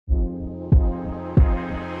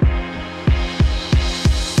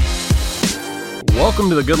Welcome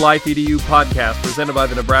to the Good Life EDU podcast presented by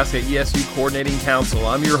the Nebraska ESU Coordinating Council.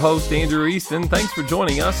 I'm your host, Andrew Easton. Thanks for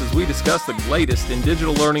joining us as we discuss the latest in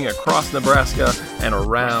digital learning across Nebraska and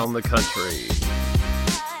around the country.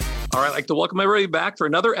 All right, I'd like to welcome everybody back for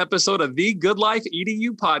another episode of the Good Life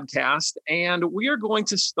EDU podcast. And we are going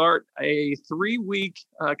to start a 3-week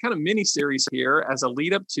kind of mini-series here as a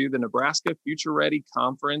lead up to the Nebraska Future Ready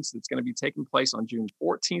Conference that's going to be taking place on June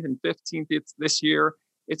 14th and 15th this year.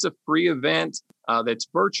 It's a free event that's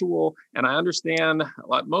virtual, and I understand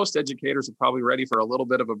most educators are probably ready for a little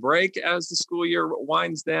bit of a break as the school year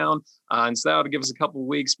winds down. And so that'll give us a couple of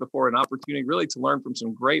weeks before an opportunity really to learn from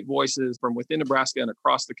some great voices from within Nebraska and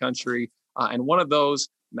across the country. And one of those,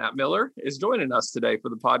 Matt Miller, is joining us today for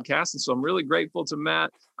the podcast. And so I'm really grateful to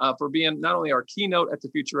Matt for being not only our keynote at the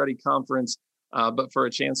Future Ready Conference, but for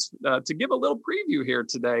a chance to give a little preview here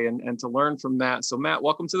today and to learn from Matt. So Matt,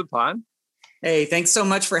 welcome to the pod. Hey, thanks so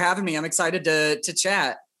much for having me. I'm excited to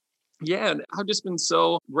chat. Yeah, and I've just been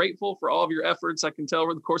so grateful for all of your efforts. I can tell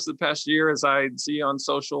over the course of the past year as I see you on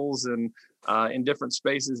socials and in different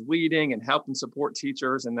spaces leading and helping support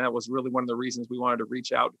teachers. And that was really one of the reasons we wanted to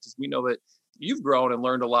reach out, because we know that you've grown and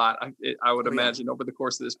learned a lot, I would imagine, over the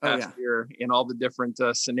course of this past year in all the different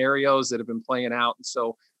scenarios that have been playing out. And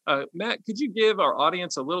so Matt, could you give our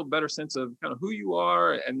audience a little better sense of kind of who you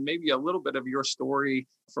are and maybe a little bit of your story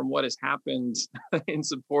from what has happened in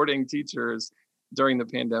supporting teachers during the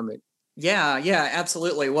pandemic? Yeah,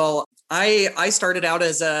 absolutely. Well, I started out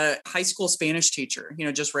as a high school Spanish teacher,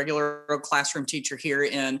 just regular classroom teacher here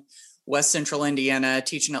in West Central Indiana,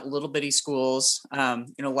 teaching at little bitty schools,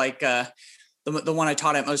 like the one I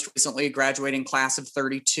taught at most recently, graduating class of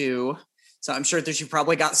 32. So I'm sure that you've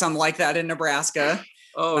probably got some like that in Nebraska.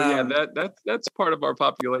 Oh, yeah, that's part of our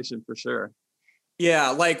population for sure. Yeah,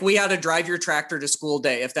 like we had to drive your tractor to school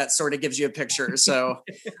day, if that sort of gives you a picture. So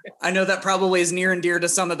I know that probably is near and dear to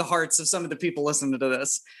some of the hearts of some of the people listening to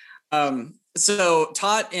this. So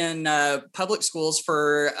taught in public schools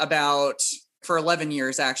for 11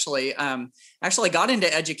 years, actually. Actually got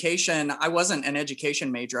into education. I wasn't an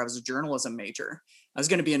education major. I was a journalism major. I was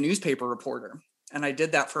going to be a newspaper reporter. And I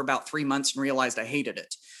did that for about 3 months and realized I hated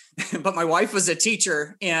it. But my wife was a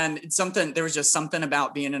teacher, and there was just something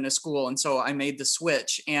about being in a school. And so I made the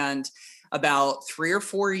switch. And about 3 or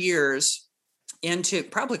 4 years into,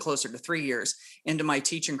 probably closer to 3 years into my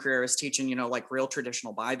teaching career, I was teaching, like real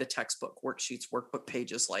traditional, by the textbook, worksheets, workbook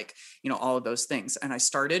pages, like, all of those things. And I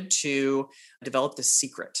started to develop this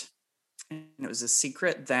secret. And it was a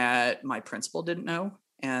secret that my principal didn't know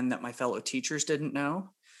and that my fellow teachers didn't know.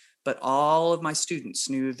 But all of my students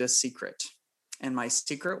knew this secret. And my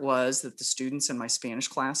secret was that the students in my Spanish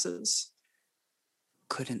classes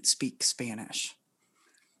couldn't speak Spanish,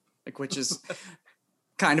 which is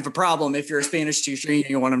kind of a problem if you're a Spanish teacher,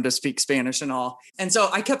 you want them to speak Spanish and all. And so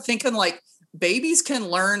I kept thinking, babies can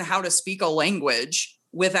learn how to speak a language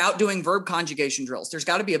without doing verb conjugation drills. There's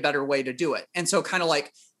got to be a better way to do it. And so kind of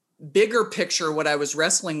bigger picture, what I was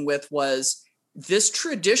wrestling with was this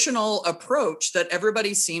traditional approach that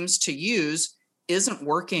everybody seems to use isn't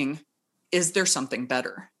working. Is there something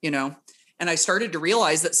better, And I started to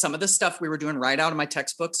realize that some of the stuff we were doing right out of my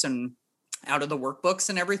textbooks and out of the workbooks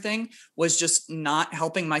and everything was just not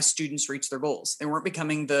helping my students reach their goals. They weren't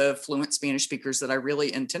becoming the fluent Spanish speakers that I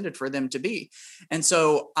really intended for them to be. And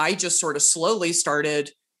so I just sort of slowly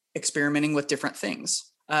started experimenting with different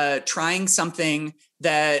things, trying something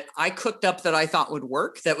that I cooked up that I thought would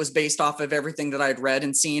work, that was based off of everything that I'd read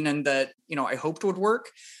and seen and that, I hoped would work.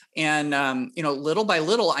 And, little by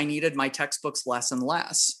little, I needed my textbooks less and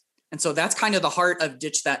less. And so that's kind of the heart of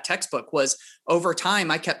Ditch That Textbook. Was over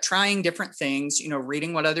time, I kept trying different things,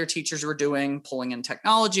 reading what other teachers were doing, pulling in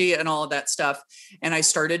technology and all of that stuff. And I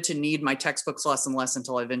started to need my textbooks less and less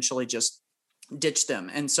until I eventually just ditched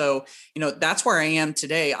them. And so, that's where I am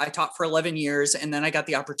today. I taught for 11 years, and then I got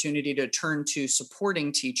the opportunity to turn to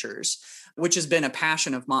supporting teachers, which has been a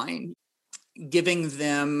passion of mine. Giving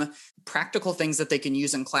them practical things that they can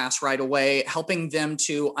use in class right away, helping them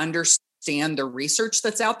to understand the research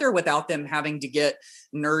that's out there without them having to get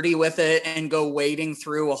nerdy with it and go wading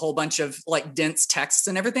through a whole bunch of dense texts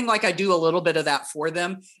and everything. I do a little bit of that for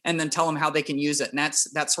them and then tell them how they can use it. And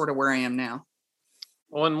that's sort of where I am now.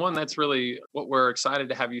 Well, and one, that's really what we're excited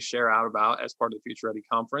to have you share out about as part of the Future Ready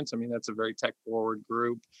Conference. I mean, that's a very tech forward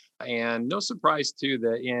group, and no surprise too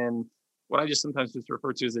that in what I just sometimes just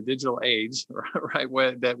refer to as a digital age, right?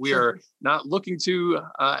 That we are not looking to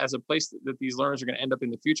as a place that these learners are going to end up in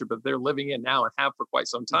the future, but they're living in now and have for quite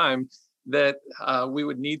some time, that we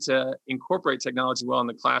would need to incorporate technology well in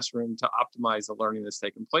the classroom to optimize the learning that's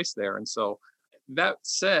taking place there. And so that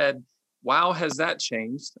said, wow, has that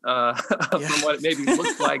changed from Yeah. what it maybe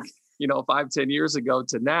looked like, 5, 10 years ago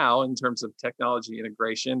to now in terms of technology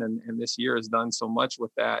integration. And this year has done so much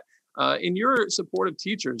with that. In your support of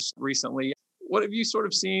teachers recently, what have you sort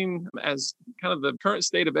of seen as kind of the current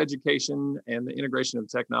state of education and the integration of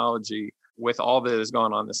technology with all that has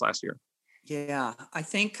gone on this last year? Yeah, I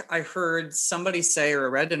think I heard somebody say or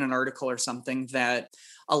read in an article or something that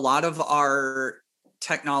a lot of our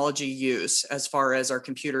technology use, as far as our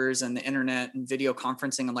computers and the internet and video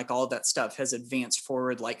conferencing and like all of that stuff, has advanced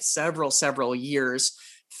forward like several years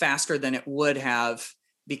faster than it would have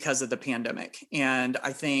because of the pandemic. And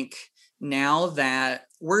I think now that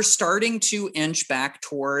we're starting to inch back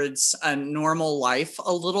towards a normal life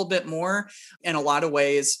a little bit more, in a lot of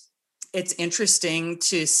ways, it's interesting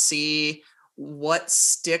to see what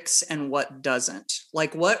sticks and what doesn't.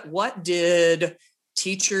 Like what did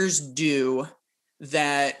teachers do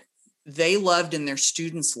that they loved and their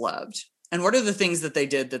students loved? And what are the things that they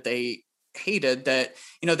did that they hated that,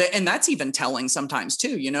 and that's even telling sometimes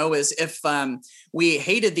too, is if we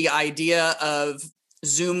hated the idea of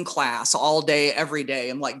Zoom class all day, every day,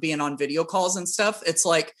 and like being on video calls and stuff, it's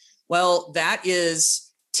like, well, that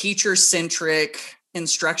is teacher centric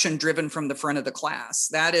instruction driven from the front of the class.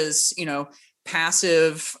 That is,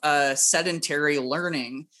 passive, sedentary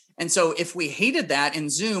learning. And so if we hated that in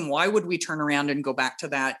Zoom, why would we turn around and go back to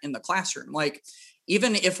that in the classroom? Like,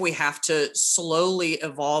 even if we have to slowly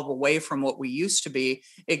evolve away from what we used to be,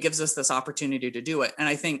 it gives us this opportunity to do it. And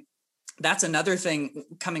I think that's another thing,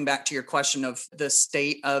 coming back to your question of the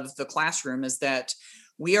state of the classroom, is that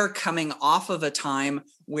we are coming off of a time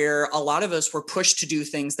where a lot of us were pushed to do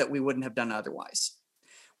things that we wouldn't have done otherwise.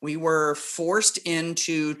 We were forced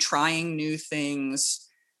into trying new things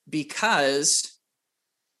because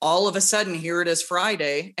all of a sudden, here it is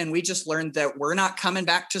Friday, and we just learned that we're not coming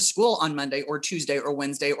back to school on Monday or Tuesday or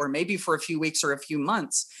Wednesday, or maybe for a few weeks or a few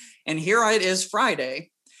months. And here it is Friday.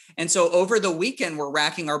 And so over the weekend, we're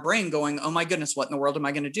racking our brain going, oh my goodness, what in the world am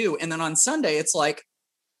I going to do? And then on Sunday, it's like,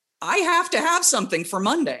 I have to have something for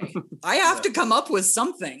Monday. I have to come up with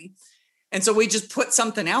something. And so we just put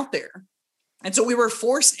something out there. And so we were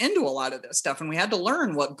forced into a lot of this stuff, and we had to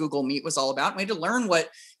learn what Google Meet was all about. We had to learn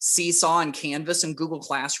what Seesaw and Canvas and Google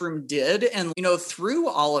Classroom did. And, through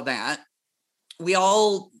all of that, we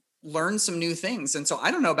all learned some new things. And so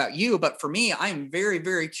I don't know about you, but for me, I'm very,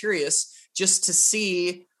 very curious just to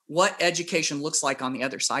see what education looks like on the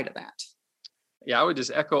other side of that. Yeah, I would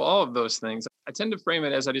just echo all of those things. I tend to frame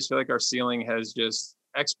it as I just feel like our ceiling has just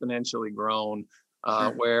exponentially grown.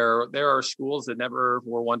 Where there are schools that never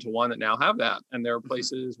were one-to-one that now have that. And there are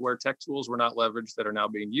places where tech tools were not leveraged that are now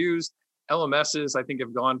being used. LMSs, I think,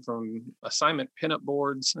 have gone from assignment pinup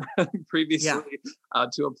boards previously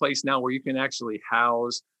to a place now where you can actually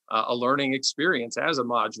house a learning experience as a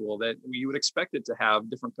module that you would expect it to have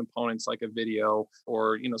different components like a video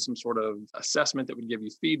or, some sort of assessment that would give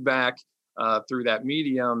you feedback through that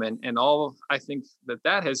medium. And all I think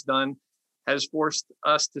that has done has forced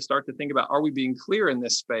us to start to think about, are we being clear in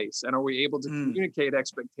this space? And are we able to communicate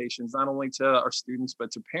expectations, not only to our students, but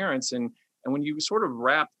to parents? And when you sort of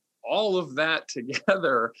wrap all of that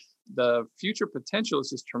together, the future potential is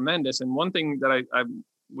just tremendous. And one thing that I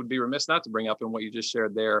would be remiss not to bring up in what you just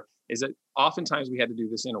shared there is that oftentimes we had to do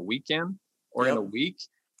this in a weekend or in a week.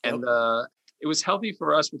 And it was healthy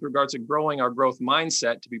for us with regards to growing our growth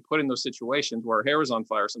mindset to be put in those situations where our hair is on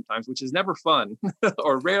fire sometimes, which is never fun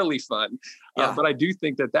or rarely fun. But I do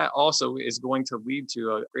think that also is going to lead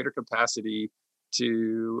to a greater capacity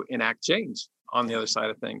to enact change on the other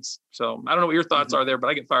side of things. So I don't know what your thoughts are there, but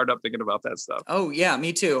I get fired up thinking about that stuff. Oh yeah,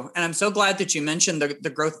 me too. And I'm so glad that you mentioned the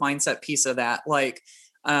growth mindset piece of that. Like,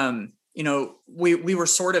 we were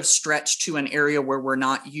sort of stretched to an area where we're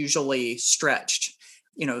not usually stretched.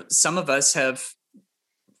 Some of us have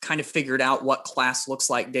kind of figured out what class looks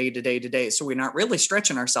like day to day. So we're not really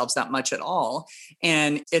stretching ourselves that much at all.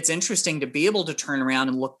 And it's interesting to be able to turn around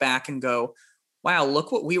and look back and go, wow,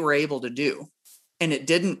 look what we were able to do. And it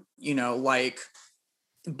didn't,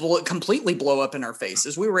 completely blow up in our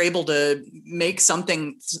faces. We were able to make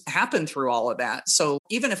something happen through all of that. So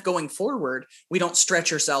even if going forward, we don't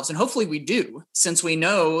stretch ourselves, and hopefully we do, since we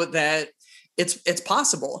know that it's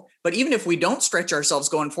possible. But even if we don't stretch ourselves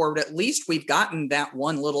going forward, at least we've gotten that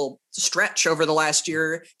one little stretch over the last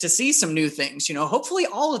year to see some new things. Hopefully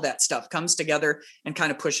all of that stuff comes together and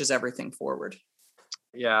kind of pushes everything forward.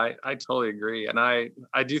 Yeah, I totally agree. And I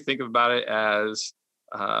do think about it as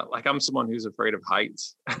like I'm someone who's afraid of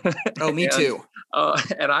heights. Oh, me too.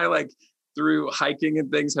 And I through hiking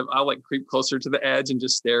and things I'll creep closer to the edge and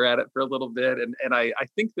just stare at it for a little bit. And I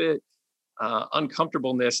think that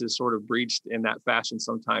uncomfortableness is sort of breached in that fashion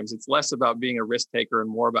sometimes. It's less about being a risk taker and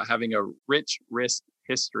more about having a rich risk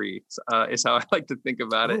history, is how I like to think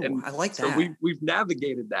about it. And I like so that. we've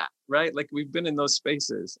navigated that, right? Like we've been in those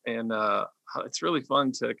spaces, and it's really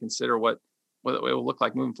fun to consider what it will look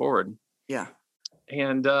like moving forward. Yeah.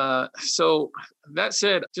 And so that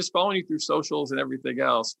said, just following you through socials and everything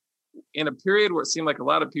else, in a period where it seemed like a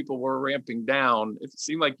lot of people were ramping down, it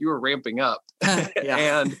seemed like you were ramping up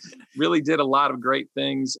and really did a lot of great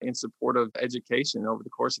things in support of education over the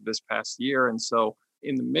course of this past year. And so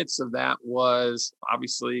in the midst of that was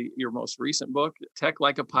obviously your most recent book, Tech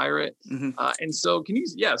Like a Pirate. Mm-hmm. And so can you,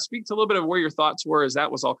 speak to a little bit of where your thoughts were as that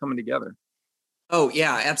was all coming together? Oh,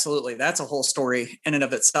 yeah, absolutely. That's a whole story in and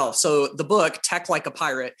of itself. So the book, Tech Like a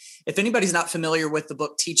Pirate, if anybody's not familiar with the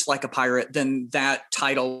book, Teach Like a Pirate, then that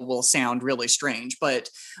title will sound really strange. But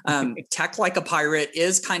Tech Like a Pirate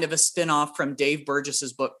is kind of a spinoff from Dave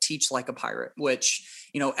Burgess's book, Teach Like a Pirate, which,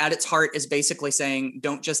 at its heart is basically saying,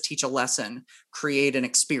 don't just teach a lesson, create an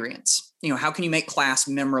experience. How can you make class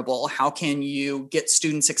memorable? How can you get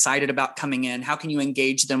students excited about coming in? How can you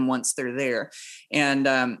engage them once they're there? And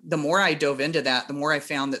the more I dove into that, the more I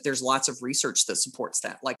found that there's lots of research that supports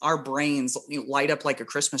that. Like our brains light up like a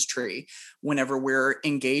Christmas tree whenever we're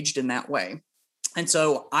engaged in that way. And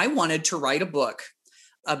so I wanted to write a book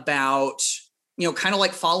about, kind of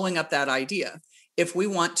like following up that idea. If we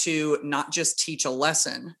want to not just teach a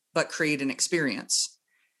lesson, but create an experience,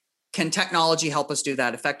 can technology help us do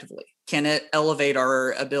that effectively? Can it elevate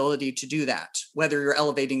our ability to do that, whether you're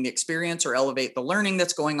elevating the experience or elevate the learning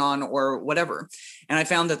that's going on or whatever? And I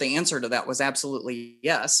found that the answer to that was absolutely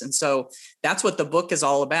yes. And so that's what the book is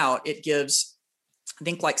all about. It gives, I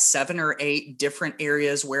think, like 7 or 8 different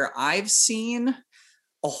areas where I've seen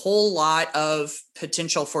a whole lot of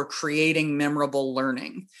potential for creating memorable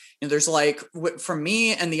learning. There's like, from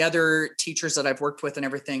me and the other teachers that I've worked with and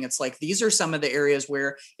everything, it's like, these are some of the areas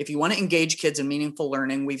where if you want to engage kids in meaningful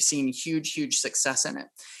learning, we've seen huge, huge success in it.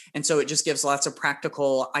 And so it just gives lots of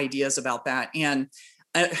practical ideas about that. And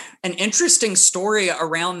an interesting story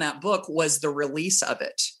around that book was the release of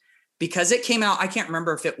it, because it came out, I can't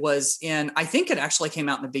remember if it was I think it actually came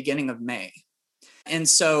out in the beginning of May. And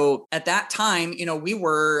so at that time, we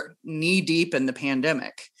were knee deep in the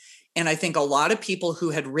pandemic. And I think a lot of people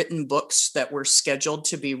who had written books that were scheduled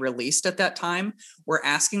to be released at that time were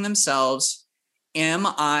asking themselves, am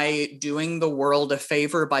I doing the world a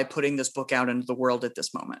favor by putting this book out into the world at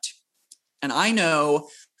this moment? And I know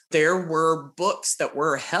there were books that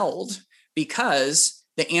were held because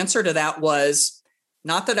the answer to that was,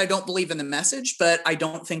 not that I don't believe in the message, but I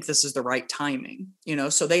don't think this is the right timing,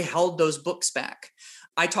 so they held those books back.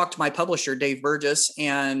 I talked to my publisher, Dave Burgess,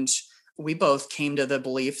 and we both came to the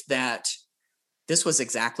belief that this was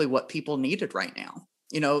exactly what people needed right now.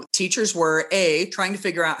 Teachers were trying to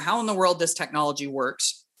figure out how in the world this technology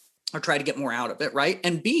works or try to get more out of it, right?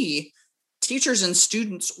 And B, teachers and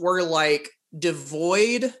students were like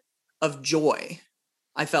devoid of joy.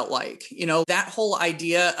 I felt like, that whole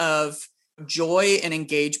idea of joy and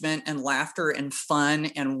engagement and laughter and fun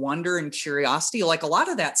and wonder and curiosity, like a lot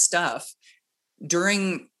of that stuff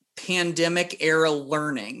during pandemic era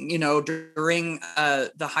learning, during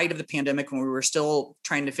the height of the pandemic when we were still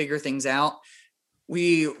trying to figure things out,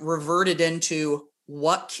 we reverted into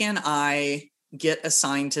what can I get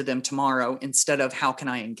assigned to them tomorrow instead of how can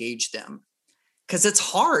I engage them? Because it's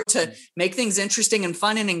hard to make things interesting and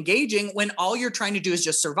fun and engaging when all you're trying to do is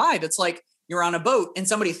just survive. It's like you're on a boat and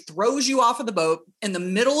somebody throws you off of the boat in the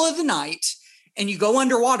middle of the night and you go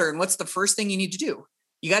underwater. And what's the first thing you need to do?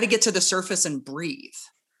 You got to get to the surface and breathe.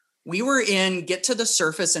 We were in get to the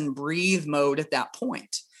surface and breathe mode at that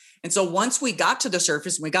point. And so once we got to the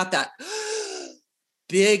surface and we got that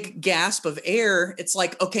big gasp of air, it's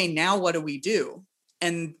like, okay, now what do we do?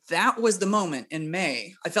 And that was the moment in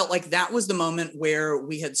May. I felt like that was the moment where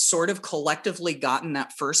we had sort of collectively gotten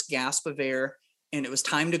that first gasp of air, and it was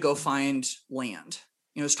time to go find land.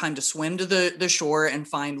 It was time to swim to the shore and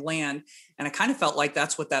find land. And I kind of felt like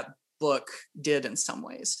that's what that book did in some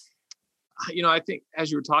ways. I think as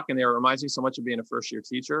you were talking there, it reminds me so much of being a first-year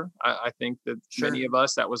teacher. I think that many of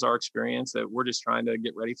us, that was our experience, that we're just trying to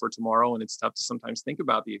get ready for tomorrow. And it's tough to sometimes think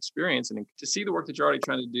about the experience and to see the work that you're already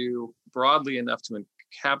trying to do broadly enough to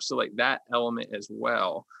encapsulate that element as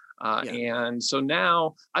well. And so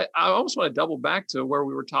now I almost want to double back to where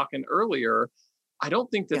we were talking earlier. I don't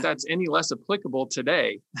think that that's any less applicable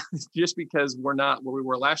today, just because we're not where we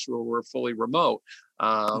were last year, where we're fully remote.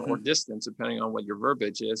 or distance, depending on what your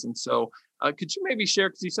verbiage is. And so could you maybe share,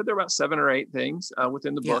 because you said there are about 7 or 8 things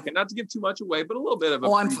within the book, and not to give too much away, but a little bit of a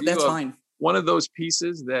preview that's of fine. one of those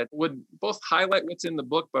pieces that would both highlight what's in the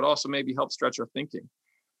book, but also maybe help stretch our thinking.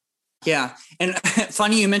 Yeah. And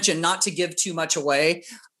funny you mentioned not to give too much away.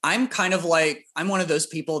 I'm one of those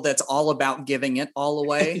people that's all about giving it all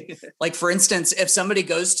away. Like, for instance, if somebody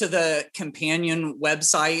goes to the companion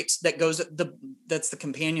website that's the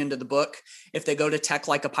companion to the book, if they go to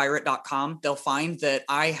techlikeapirate.com, they'll find that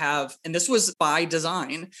I have, and this was by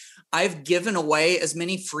design, I've given away as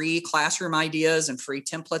many free classroom ideas and free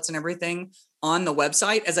templates and everything on the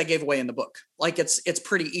website as I gave away in the book. Like, it's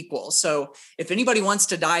pretty equal. So if anybody wants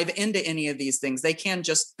to dive into any of these things, they can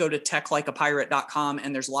just go to techlikeapirate.com,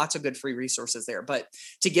 and there's lots of good free resources there. But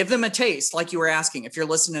to give them a taste, like you were asking, if you're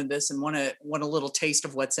listening to this and want a little taste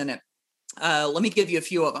of what's in it, let me give you a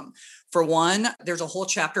few of them. For one, there's a whole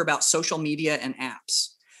chapter about social media and apps.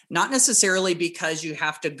 Not necessarily because you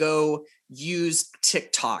have to go use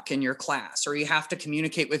TikTok in your class or you have to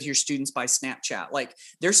communicate with your students by Snapchat. Like,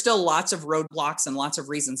 there's still lots of roadblocks and lots of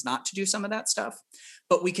reasons not to do some of that stuff,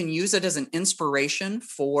 but we can use it as an inspiration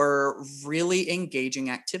for really engaging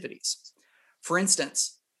activities. For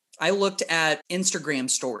instance, I looked at Instagram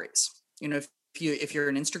stories. You know, if you're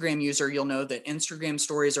an Instagram user, you'll know that Instagram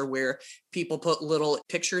stories are where people put little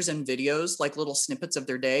pictures and videos, like little snippets of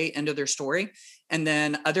their day, into their story. And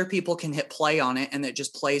then other people can hit play on it, and it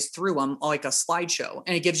just plays through them like a slideshow.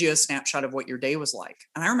 And it gives you a snapshot of what your day was like.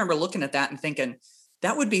 And I remember looking at that and thinking,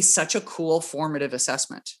 that would be such a cool formative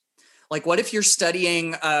assessment. Like, what if you're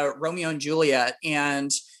studying Romeo and Juliet and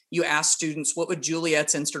you ask students, what would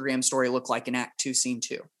Juliet's Instagram story look like in Act 2, Scene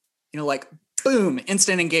 2? You know, like, boom,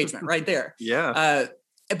 instant engagement right there. Yeah.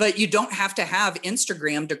 But you don't have to have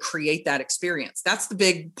Instagram to create that experience. That's the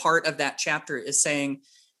big part of that chapter, is saying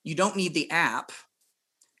you don't need the app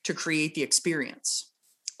to create the experience.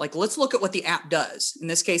 Like, let's look at what the app does. In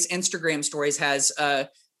this case, Instagram Stories has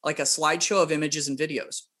like a slideshow of images and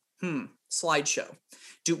videos. Slideshow.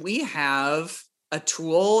 Do we have a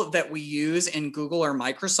tool that we use in Google or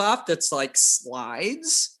Microsoft that's like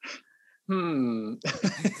slides?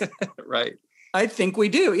 Right. I think we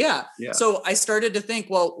do. Yeah. So I started to think,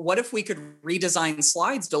 well, what if we could redesign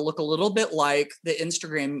slides to look a little bit like the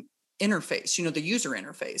Instagram interface, you know, the user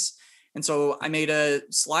interface. And so I made a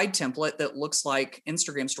slide template that looks like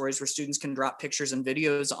Instagram Stories, where students can drop pictures and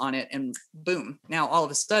videos on it, and boom. Now, all of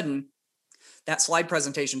a sudden, that slide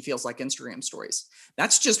presentation feels like Instagram Stories.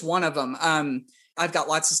 That's just one of them. I've got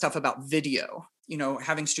lots of stuff about video, you know,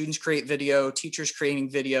 having students create video, teachers creating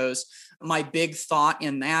videos. My big thought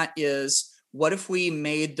in that is, what if we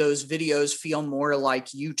made those videos feel more like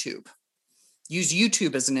YouTube? Use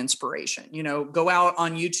YouTube as an inspiration, you know, go out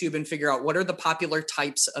on YouTube and figure out what are the popular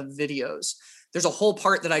types of videos. There's a whole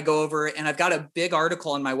part that I go over, and I've got a big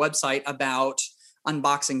article on my website about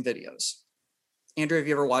unboxing videos. Andrew, have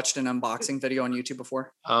you ever watched an unboxing video on YouTube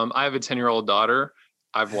before? I have a 10-year-old daughter.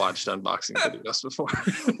 I've watched unboxing videos before.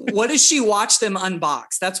 What does she watch them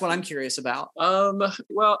unbox? That's what I'm curious about.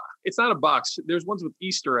 Well, it's not a box. There's ones with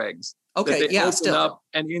Easter eggs. Okay, yeah, open up,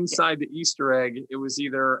 and inside the Easter egg, it was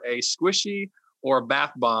either a squishy or a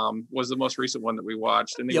bath bomb was the most recent one that we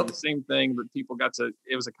watched. And they were the same thing, but people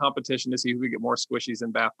it was a competition to see who could get more squishies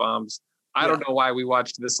and bath bombs. I don't know why we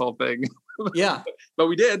watched this whole thing. Yeah. But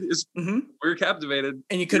we did. We were captivated.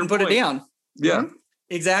 And you couldn't put it down. Yeah.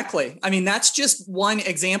 Exactly. I mean, that's just one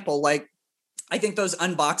example. Like, I think those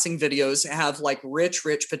unboxing videos have like rich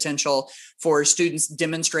potential for students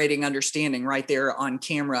demonstrating understanding right there on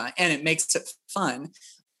camera, and it makes it fun.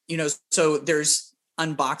 You know, so there's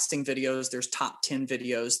unboxing videos, there's top 10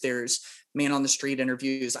 videos, there's man on the street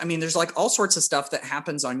interviews. I mean, there's like all sorts of stuff that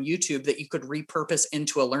happens on YouTube that you could repurpose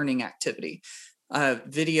into a learning activity.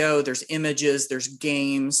 Video, there's images, there's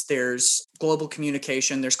games, there's global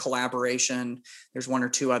communication, there's collaboration. There's one or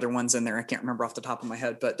two other ones in there. I can't remember off the top of my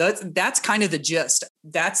head, but that's kind of the gist.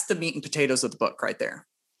 That's the meat and potatoes of the book right there.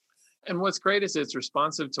 And what's great is it's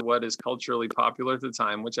responsive to what is culturally popular at the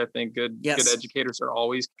time, which I think good educators are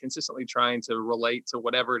always consistently trying to relate to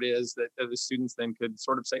whatever it is that the students then could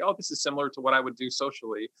sort of say, oh, this is similar to what I would do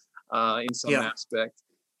socially in some aspect.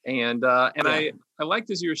 And I liked,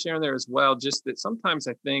 as you were sharing there as well, just that sometimes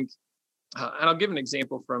I think, and I'll give an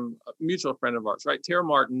example from a mutual friend of ours, right? Tara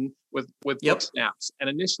Martin with Book Snaps. And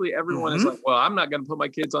initially everyone is like, well, I'm not going to put my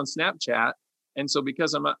kids on Snapchat. And so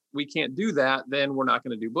because we can't do that, then we're not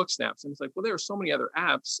going to do Book Snaps. And it's like, well, there are so many other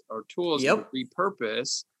apps or tools that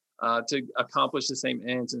repurpose to accomplish the same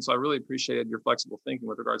ends. And so I really appreciated your flexible thinking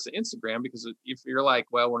with regards to Instagram, because if you're like,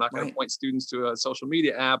 well, we're not going to point students to a social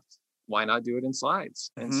media app, why not do it in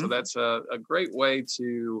slides? And so Mhm. that's a great way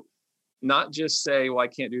to not just say, well, I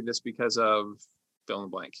can't do this because of fill in the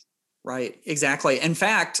blank. Right. Exactly. In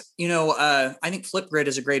fact, I think Flipgrid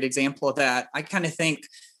is a great example of that. I kind of think,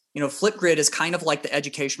 Flipgrid is kind of like the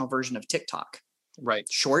educational version of TikTok. Right.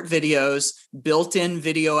 Short videos, built-in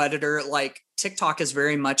video editor. Like TikTok is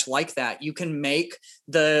very much like that. You can make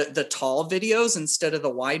the tall videos instead of the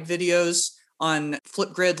wide videos on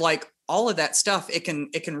Flipgrid. Like all of that stuff, it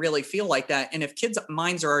can really feel like that. And if kids'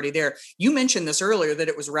 minds are already there, you mentioned this earlier that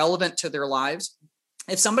it was relevant to their lives.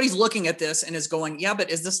 If somebody's looking at this and is going, yeah, but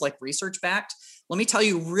is this like research backed? Let me tell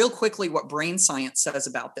you real quickly what brain science says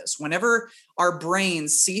about this. Whenever our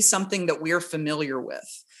brains see something that we're familiar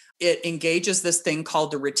with, it engages this thing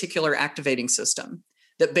called the reticular activating system.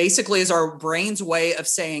 That basically is our brain's way of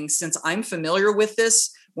saying, since I'm familiar with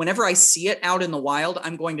this, whenever I see it out in the wild,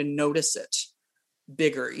 I'm going to notice it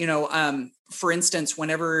bigger. For instance,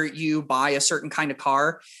 whenever you buy a certain kind of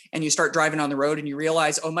car and you start driving on the road and you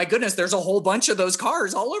realize, oh my goodness, there's a whole bunch of those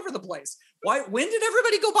cars all over the place. When did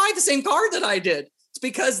everybody go buy the same car that I did? It's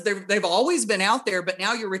because they've always been out there, but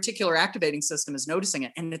now your reticular activating system is noticing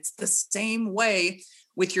it. And it's the same way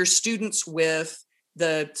with your students with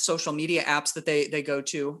the social media apps that they go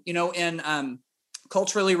to, in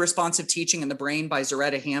Culturally Responsive Teaching in the Brain by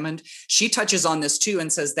Zaretta Hammond. She touches on this too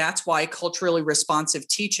and says that's why culturally responsive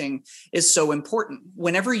teaching is so important.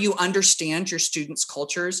 Whenever you understand your students'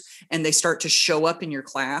 cultures and they start to show up in your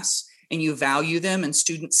class and you value them and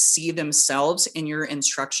students see themselves in your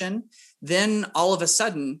instruction, then all of a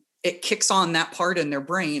sudden it kicks on that part in their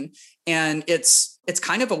brain. And it's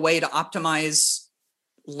kind of a way to optimize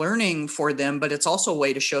learning for them, but it's also a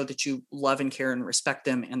way to show that you love and care and respect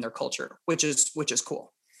them and their culture, which is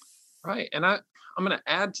cool. Right. And I'm going to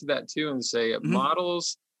add to that too and say it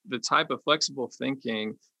models the type of flexible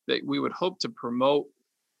thinking that we would hope to promote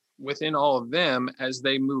within all of them as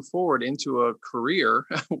they move forward into a career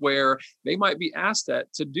where they might be asked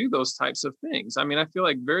to do those types of things. I mean, I feel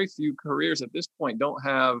like very few careers at this point don't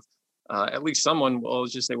have at least someone, well,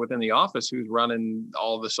 let's just say within the office, who's running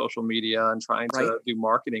all the social media and trying to do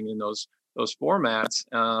marketing in those formats.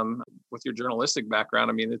 With your journalistic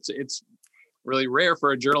background, I mean, it's really rare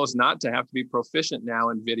for a journalist not to have to be proficient now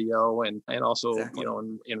in video and also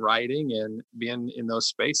in writing and being in those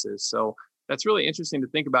spaces. So that's really interesting to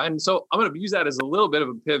think about. And so I'm going to use that as a little bit of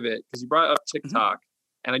a pivot because you brought up TikTok.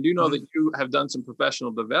 And I do know that you have done some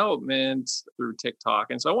professional development through TikTok.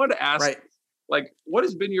 And so I wanted to ask, like, what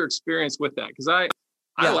has been your experience with that? Because I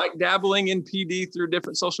like dabbling in PD through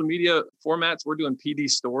different social media formats. We're doing PD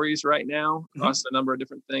stories right now across a number of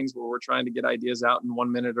different things where we're trying to get ideas out in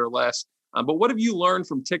 1 minute or less. But what have you learned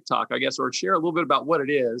from TikTok, I guess, or share a little bit about what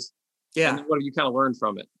it is? Yeah. And what have you kind of learned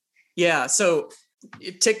from it? Yeah. So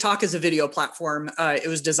TikTok is a video platform. It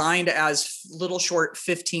was designed as little short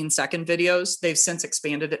 15-second videos. They've since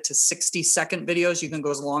expanded it to 60-second videos. You can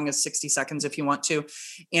go as long as 60 seconds if you want to.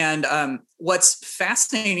 And what's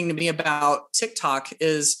fascinating to me about TikTok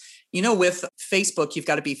is, with Facebook, you've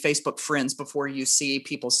got to be Facebook friends before you see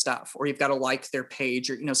people's stuff, or you've got to like their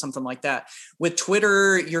page or, something like that. With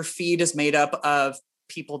Twitter, your feed is made up of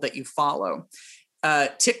people that you follow.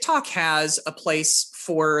 TikTok has a place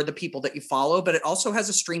for the people that you follow, but it also has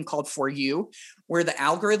a stream called For You, where the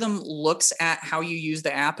algorithm looks at how you use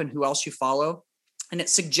the app and who else you follow, and it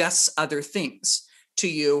suggests other things to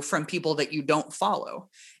you from people that you don't follow.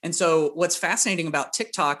 And so what's fascinating about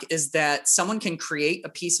TikTok is that someone can create a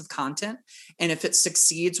piece of content, and if it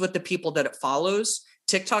succeeds with the people that it follows,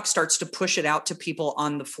 TikTok starts to push it out to people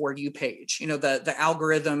on the For You page. The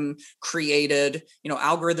algorithm created,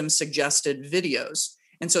 algorithm suggested videos.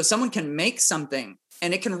 And so someone can make something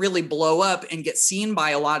and it can really blow up and get seen by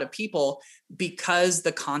a lot of people because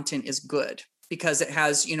the content is good, because it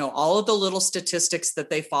has, all of the little statistics that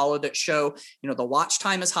they follow that show, the watch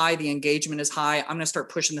time is high, the engagement is high. I'm going to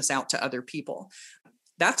start pushing this out to other people.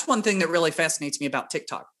 That's one thing that really fascinates me about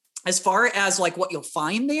TikTok. As far as like what you'll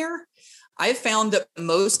find there, I've found that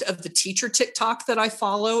most of the teacher TikTok that I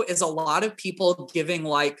follow is a lot of people giving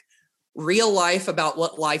like real life about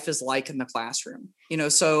what life is like in the classroom.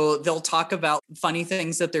 So they'll talk about funny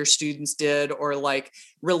things that their students did or like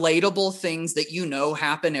relatable things that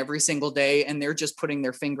happen every single day, and they're just putting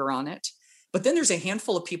their finger on it. But then there's a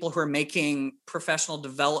handful of people who are making professional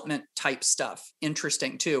development type stuff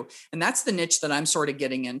interesting too. And that's the niche that I'm sort of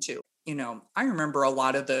getting into. I remember a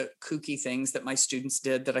lot of the kooky things that my students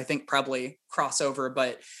did that I think probably cross over,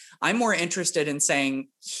 but I'm more interested in saying,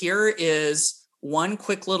 here is one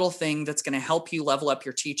quick little thing that's going to help you level up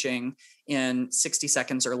your teaching in 60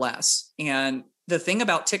 seconds or less. And the thing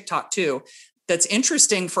about TikTok too, that's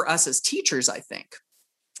interesting for us as teachers, I think,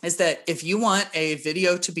 is that if you want a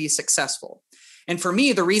video to be successful, and for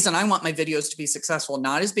me, the reason I want my videos to be successful,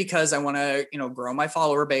 not is because I want to, grow my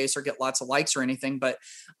follower base or get lots of likes or anything, but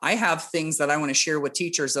I have things that I want to share with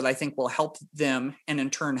teachers that I think will help them and in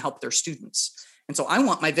turn help their students. And so I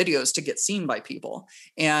want my videos to get seen by people.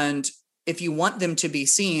 And if you want them to be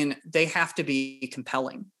seen, they have to be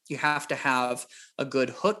compelling. You have to have a good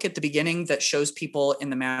hook at the beginning that shows people in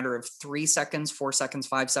the matter of 3 seconds, 4 seconds,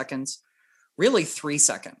 5 seconds, really 3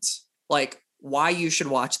 seconds, like why you should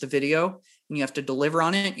watch the video. And you have to deliver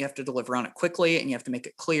on it. You have to deliver on it quickly, and you have to make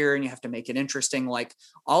it clear, and you have to make it interesting. Like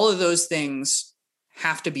all of those things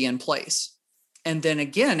have to be in place. And then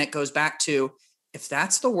again, it goes back to, if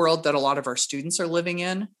that's the world that a lot of our students are living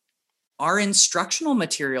in, our instructional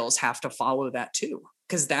materials have to follow that too,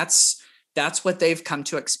 because that's what they've come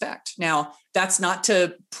to expect. Now, that's not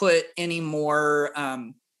to put any more,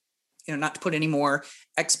 not to put any more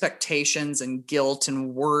expectations and guilt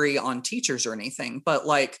and worry on teachers or anything, but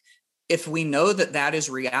like, if we know that that is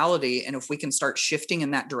reality, and if we can start shifting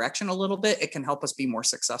in that direction a little bit, it can help us be more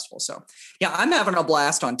successful. So yeah, I'm having a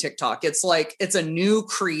blast on TikTok. It's like, it's a new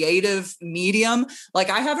creative medium. Like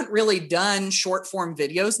I haven't really done short form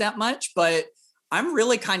videos that much, but I'm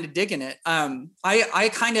really kind of digging it. I'm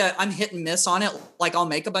hit and miss on it. Like I'll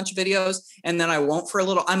make a bunch of videos and then I won't for a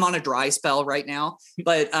little. I'm on a dry spell right now,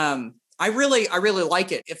 but I really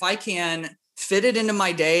like it. If I can fit it into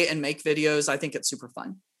my day and make videos, I think it's super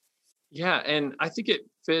fun. Yeah. And I think it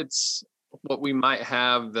fits what we might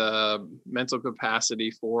have the mental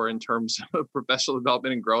capacity for in terms of professional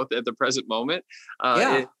development and growth at the present moment.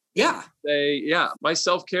 My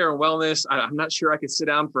self-care and wellness, I'm not sure I could sit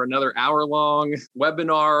down for another hour-long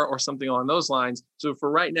webinar or something along those lines. So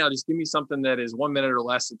for right now, just give me something that is 1 minute or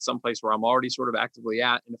less at some place where I'm already sort of actively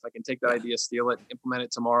at. And if I can take that idea, steal it, implement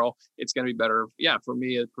it tomorrow, it's going to be better. Yeah, for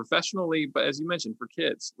me professionally, but as you mentioned, for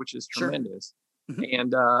kids, which is tremendous. Sure.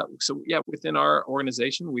 And within our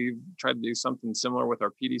organization, we've tried to do something similar with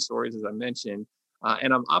our PD stories, as I mentioned.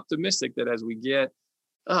 And I'm optimistic that as we get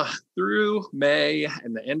through May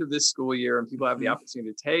and the end of this school year, and people have the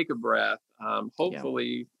opportunity to take a breath,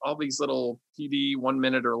 hopefully all these little PD 1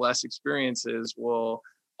 minute or less experiences will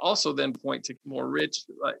also then point to more rich,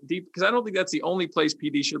 deep, because I don't think that's the only place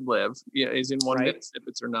PD should live, is in 1 minute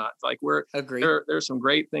snippets or not. Like there's some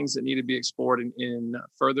great things that need to be explored in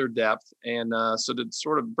further depth. And so to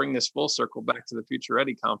sort of bring this full circle back to the Future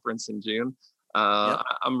Ready conference in June,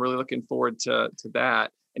 I'm really looking forward to that.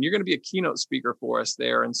 And you're going to be a keynote speaker for us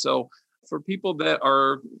there. And so for people that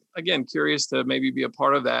are, again, curious to maybe be a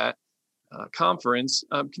part of that conference,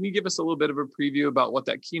 can you give us a little bit of a preview about what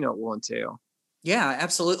that keynote will entail? Yeah,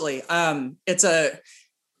 absolutely. It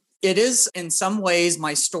is in some ways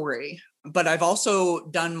my story, but I've also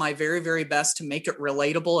done my very, very best to make it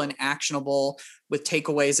relatable and actionable with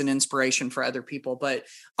takeaways and inspiration for other people. But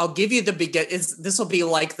I'll give you this will be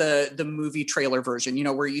like the movie trailer version,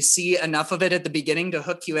 where you see enough of it at the beginning to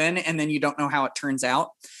hook you in, and then you don't know how it turns out.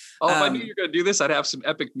 Oh, if I knew you were going to do this, I'd have some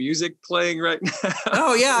epic music playing right now.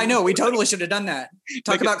 Oh yeah, I know. We totally should have done that.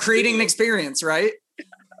 Talk about creating an experience, right?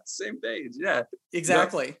 Same page. Yeah,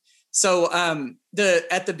 exactly. Yep. So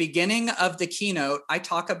at the beginning of the keynote, I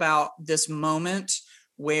talk about this moment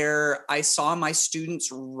where I saw my students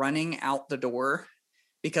running out the door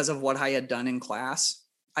because of what I had done in class.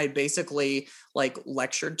 I basically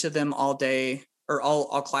lectured to them all day or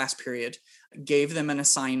all class period, gave them an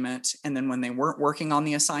assignment. And then when they weren't working on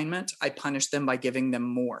the assignment, I punished them by giving them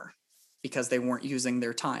more because they weren't using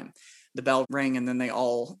their time. The bell rang and then they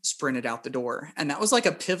all sprinted out the door. And that was like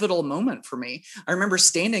a pivotal moment for me. I remember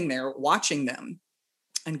standing there watching them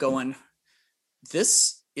and going,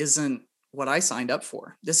 this isn't what I signed up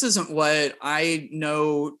for. This isn't what I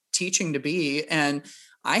know teaching to be. And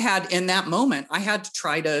in that moment, I had to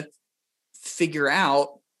try to figure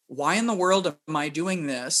out, why in the world am I doing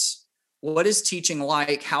this? What is teaching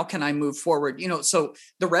like? How can I move forward? So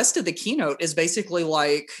the rest of the keynote is basically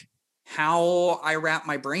like how I wrap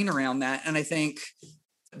my brain around that. And I think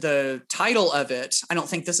the title of it, I don't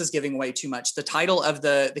think this is giving away too much. The title of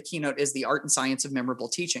the keynote is The Art and Science of Memorable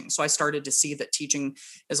Teaching. So I started to see that teaching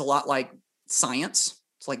is a lot like science.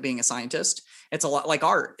 It's like being a scientist. It's a lot like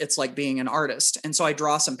art. It's like being an artist. And so I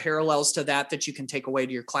draw some parallels to that you can take away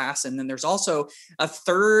to your class. And then there's also a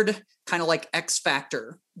third kind of like X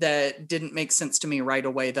factor that didn't make sense to me right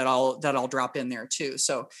away that I'll drop in there too.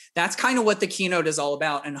 So that's kind of what the keynote is all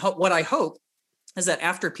about. And what I hope is that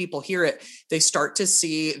after people hear it, they start to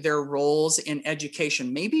see their roles in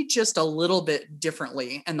education, maybe just a little bit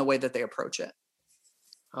differently in the way that they approach it.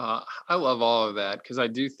 I love all of that, because I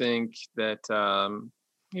do think that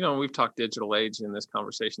We've talked digital age in this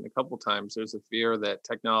conversation a couple of times. There's a fear that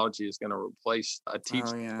technology is going to replace a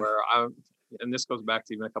teacher. Oh, yeah. And this goes back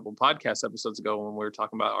to even a couple of podcast episodes ago when we were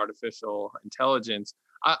talking about artificial intelligence.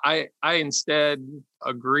 I instead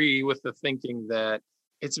agree with the thinking that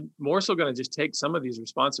it's more so going to just take some of these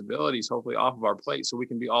responsibilities, hopefully, off of our plate, so we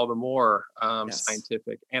can be all the more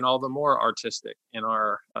scientific and all the more artistic in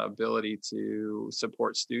our ability to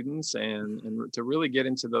support students and to really get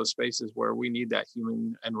into those spaces where we need that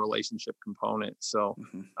human and relationship component. So,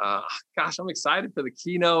 gosh, I'm excited for the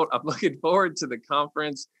keynote. I'm looking forward to the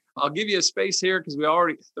conference. I'll give you a space here because we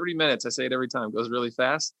already 30 minutes. I say it every time, goes really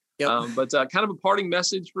fast. Yep. But kind of a parting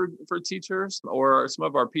message for teachers or some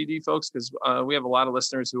of our PD folks, because we have a lot of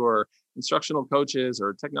listeners who are instructional coaches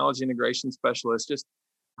or technology integration specialists. Just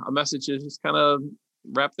a message to just kind of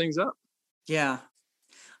wrap things up. Yeah.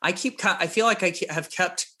 I feel like I have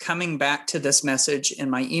kept coming back to this message in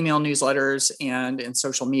my email newsletters and in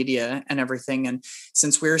social media and everything. And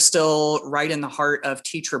since we're still right in the heart of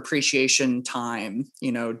teacher appreciation time,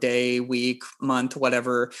 day, week, month,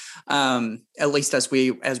 whatever, at least as we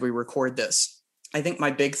record this, I think my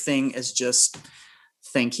big thing is just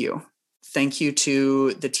thank you. Thank you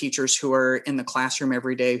to the teachers who are in the classroom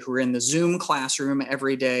every day, who are in the Zoom classroom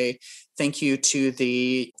every day. Thank you to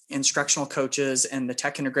the instructional coaches and the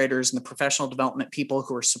tech integrators and the professional development people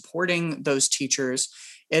who are supporting those teachers.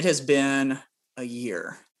 It has been a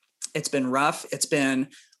year. It's been rough. It's been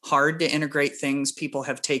hard to integrate things. People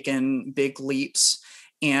have taken big leaps,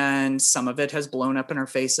 and some of it has blown up in our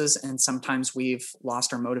faces. And sometimes we've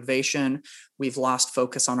lost our motivation. We've lost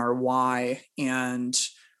focus on our why. And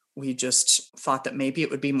we just thought that maybe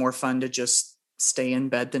it would be more fun to just stay in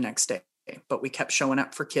bed the next day. But we kept showing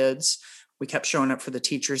up for kids. We kept showing up for the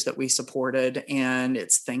teachers that we supported, and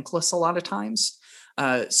it's thankless a lot of times.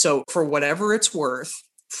 So for whatever it's worth,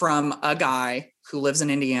 from a guy who lives in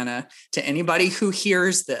Indiana to anybody who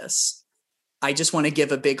hears this, I just want to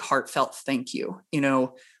give a big heartfelt thank you.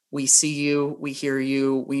 We see you, we hear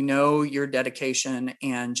you, we know your dedication,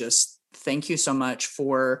 and just thank you so much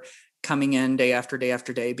for coming in day after day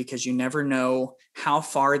after day, because you never know how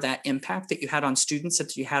far that impact that you had on students,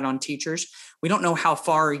 that you had on teachers. We don't know how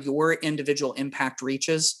far your individual impact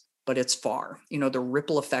reaches, but it's far. The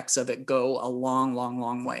ripple effects of it go a long, long,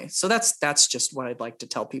 long way. So that's just what I'd like to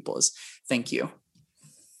tell people is thank you.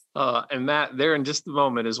 And Matt, there in just a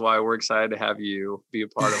moment is why we're excited to have you be a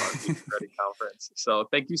part of our Teacher Ready Conference. So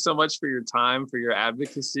thank you so much for your time, for your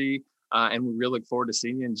advocacy, and we really look forward to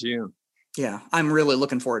seeing you in June. Yeah, I'm really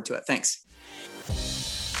looking forward to it. Thanks.